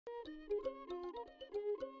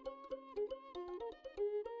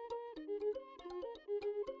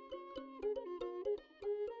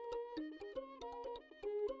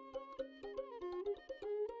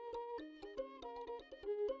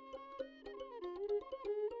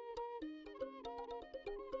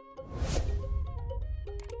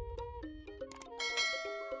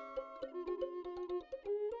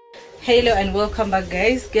Hello and welcome back,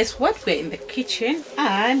 guys. Guess what? We're in the kitchen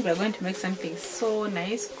and we're going to make something so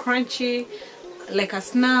nice, crunchy, like a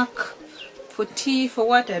snack for tea, for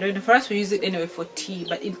what, I don't know. For us, we use it anyway for tea,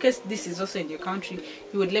 but in case this is also in your country,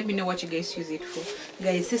 you would let me know what you guys use it for.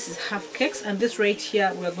 Guys, this is half cakes, and this right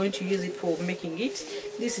here, we're going to use it for making it.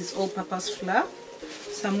 This is all-purpose flour,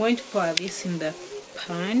 so I'm going to pour this in the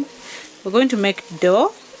pan. We're going to make dough,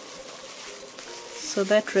 so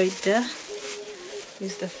that right there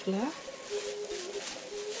is the flour.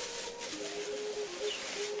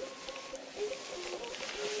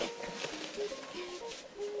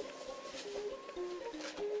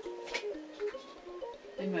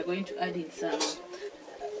 Then we're going to add in some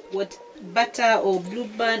butter or blue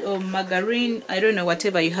band or margarine, I don't know,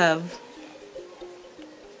 whatever you have.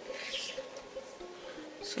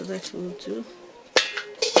 So that will do.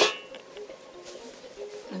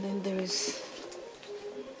 And then there is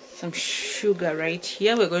some sugar right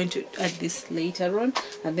here. We're going to add this later on.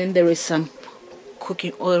 And then there is some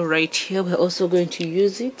cooking oil right here. We're also going to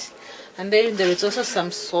use it. And then there is also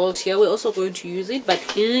some salt here. We're also going to use it, but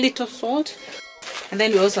little salt. And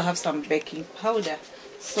then we also have some baking powder.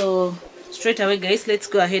 So straight away, guys, let's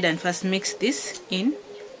go ahead and first mix this in.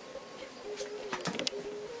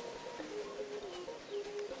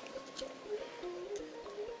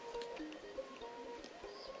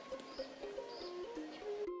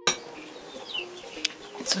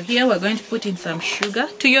 So here we're going to put in some sugar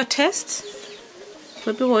to your taste.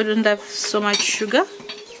 For people who don't have so much sugar,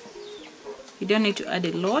 you don't need to add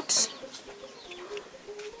a lot.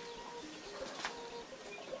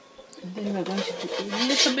 And then we're going to do a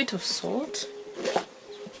little bit of salt.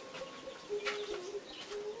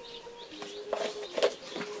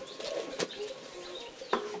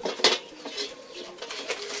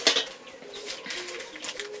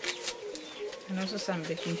 And also some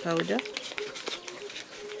baking powder.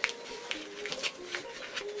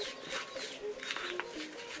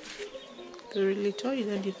 Very little, you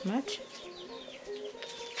don't need much.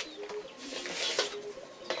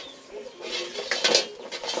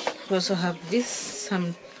 We also have this,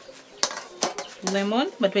 some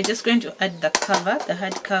lemon, but we're just going to add the cover, the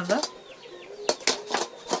hard cover,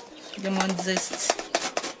 lemon zest.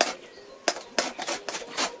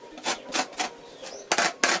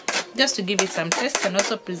 Just to give it some taste and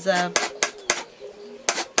also preserve.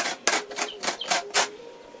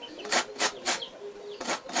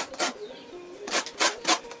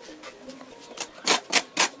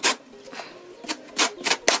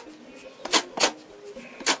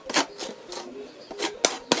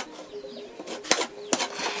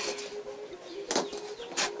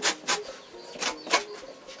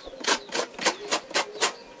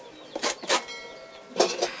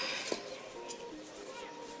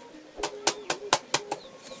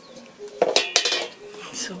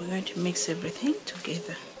 So we're going to mix everything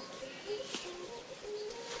together.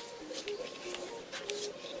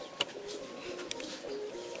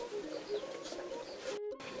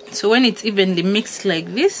 So when it's evenly mixed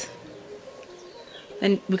like this,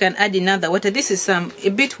 then we can add another water. This is a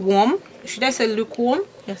bit warm. Should I say lukewarm?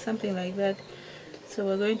 Yeah, something like that. So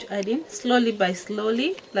we're going to add in slowly by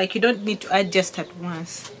slowly. Like, you don't need to add just at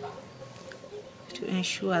once, to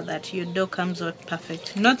ensure that your dough comes out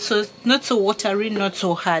perfect. Not so watery, not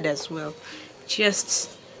so hard as well.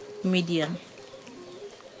 Just medium.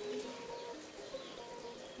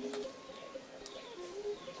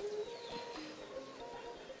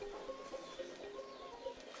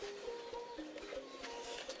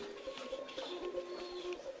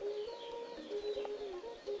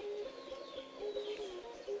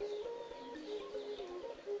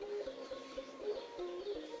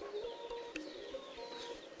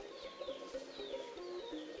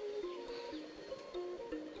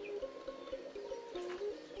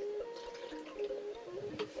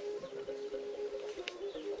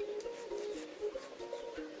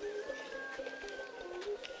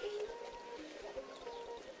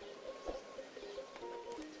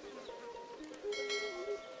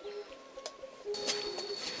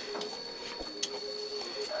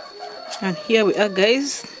 And here we are,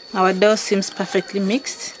 guys. Our dough seems perfectly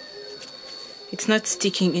mixed. It's not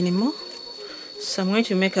sticking anymore. So I'm going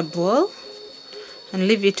to make a ball and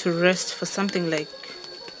leave it to rest for something like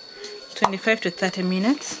 25 to 30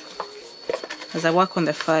 minutes. as I work on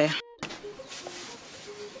the fire.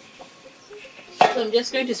 So I'm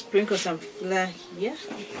just going to sprinkle some flour here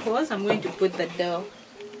because I'm going to put the dough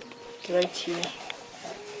right here.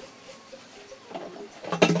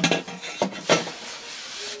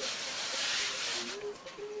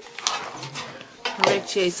 Right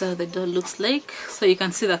here is how the dough looks like. So you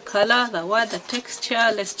can see the color, the word, the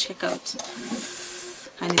texture. Let's check out.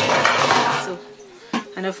 And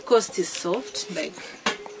and of course it is soft, like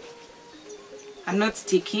I'm not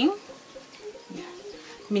sticking, yeah,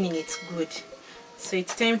 meaning it's good. So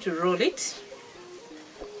it's time to roll it.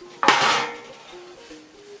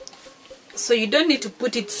 So you don't need to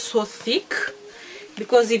put it so thick,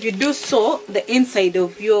 because if you do so, the inside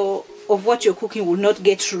of what you're cooking will not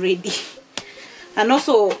get ready. And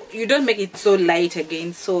also you don't make it so light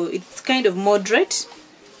again, so it's kind of moderate.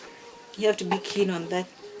 You have to be keen on that.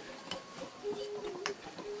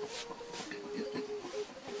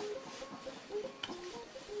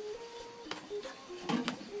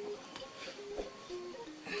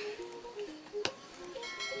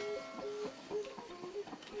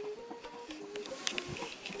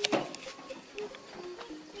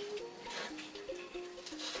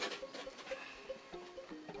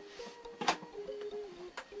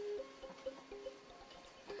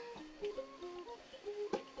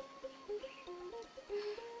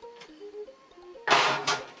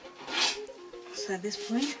 So at this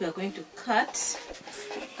point we are going to cut,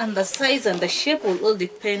 and the size and the shape will all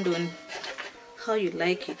depend on how you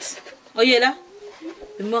like it. Oh yeah,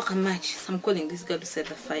 the more much. So I'm calling this girl to set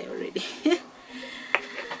the fire already.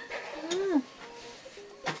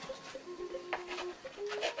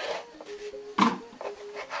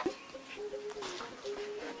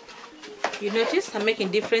 You notice I'm making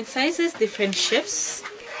different sizes, different shapes.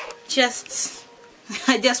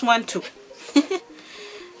 I just want to.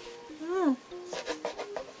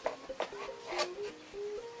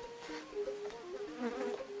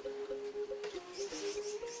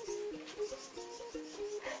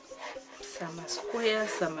 Some are square,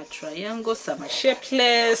 some are triangle, some are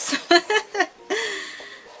shapeless.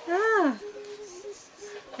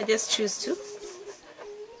 I just choose to.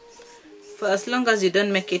 For as long as you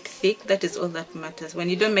don't make it thick, that is all that matters. When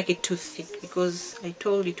you don't make it too thick, because I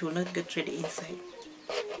told you it will not get ready inside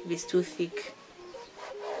if it's too thick.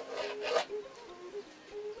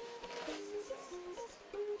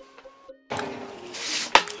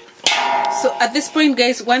 So at this point,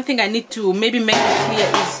 guys, one thing I need to maybe make it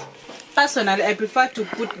clear is, personally, I prefer to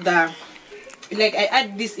put I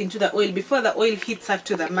add this into the oil before the oil heats up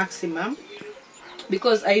to the maximum,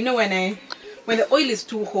 because I know when the oil is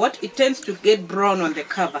too hot, it tends to get brown on the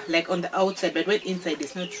cover, like on the outside, but when inside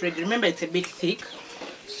it's not ready. Remember, it's a bit thick.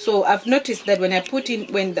 So I've noticed that when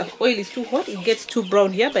the oil is too hot, it gets too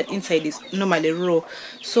brown here, but inside is normally raw.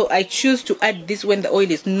 So I choose to add this when the oil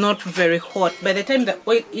is not very hot. By the time the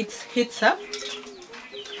oil heats up,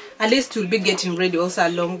 at least you'll be getting ready also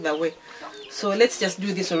along the way. So let's just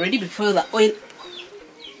do this already before the oil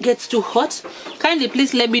gets too hot. Kindly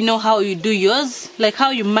please let me know how you do yours, like how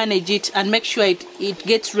you manage it, and make sure it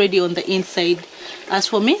gets ready on the inside. As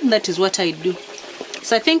for me, that is what I do.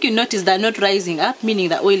 So I think you notice they're not rising up, meaning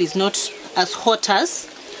the oil is not as hot as,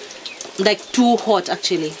 like too hot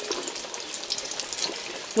actually.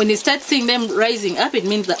 When you start seeing them rising up, it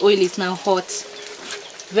means the oil is now hot,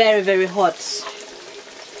 very, very hot.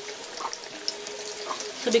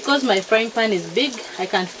 So because my frying pan is big, I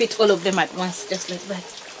can fit all of them at once, just like that.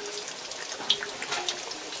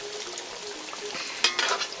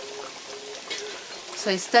 So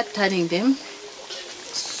I start turning them,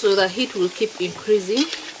 so the heat will keep increasing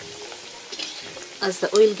as the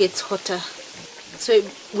oil gets hotter. So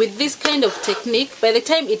with this kind of technique, by the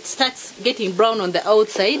time it starts getting brown on the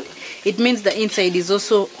outside, it means the inside is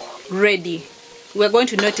also ready. We're going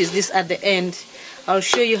to notice this at the end. I'll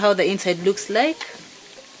show you how the inside looks like.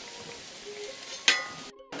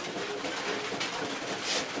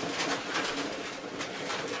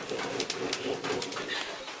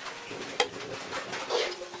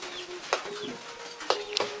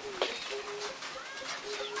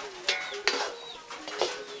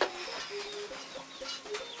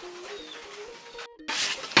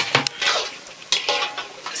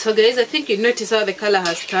 So guys, I think you notice how the color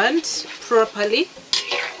has turned properly.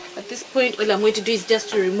 At this point, all I'm going to do is just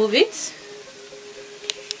to remove it.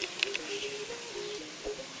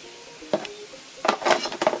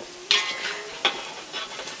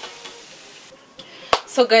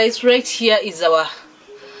 So guys, right here is our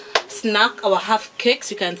snack, our half cakes.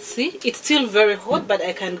 You can see it's still very hot, but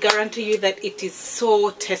I can guarantee you that it is so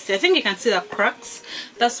tasty. I think you can see the cracks.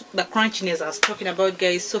 That's the crunchiness I was talking about,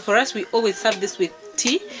 guys. So for us, we always serve this with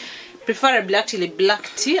tea, preferably actually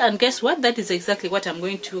black tea. And guess what, that is exactly what I'm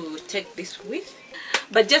going to take this with.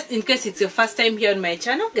 But just in case it's your first time here on my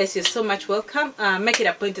channel, guys, you're so much welcome. Make it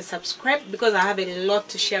a point to subscribe because I have a lot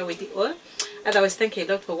to share with you all. Otherwise, thank you a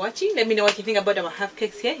lot for watching. Let me know what you think about our half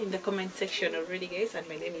cakes here in the comment section already, guys. And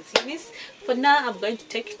my name is Eunice. For now, I'm going to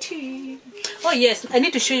take tea. Oh yes, I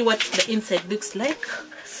need to show you what the inside looks like.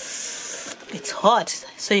 It's hot,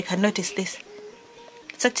 so you can notice this.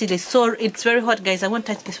 It's actually it's very hot, guys. I won't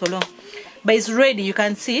touch this for long, but it's ready. You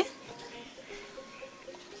can see.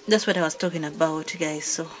 That's what I was talking about, guys.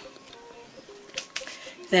 So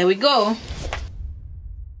there we go.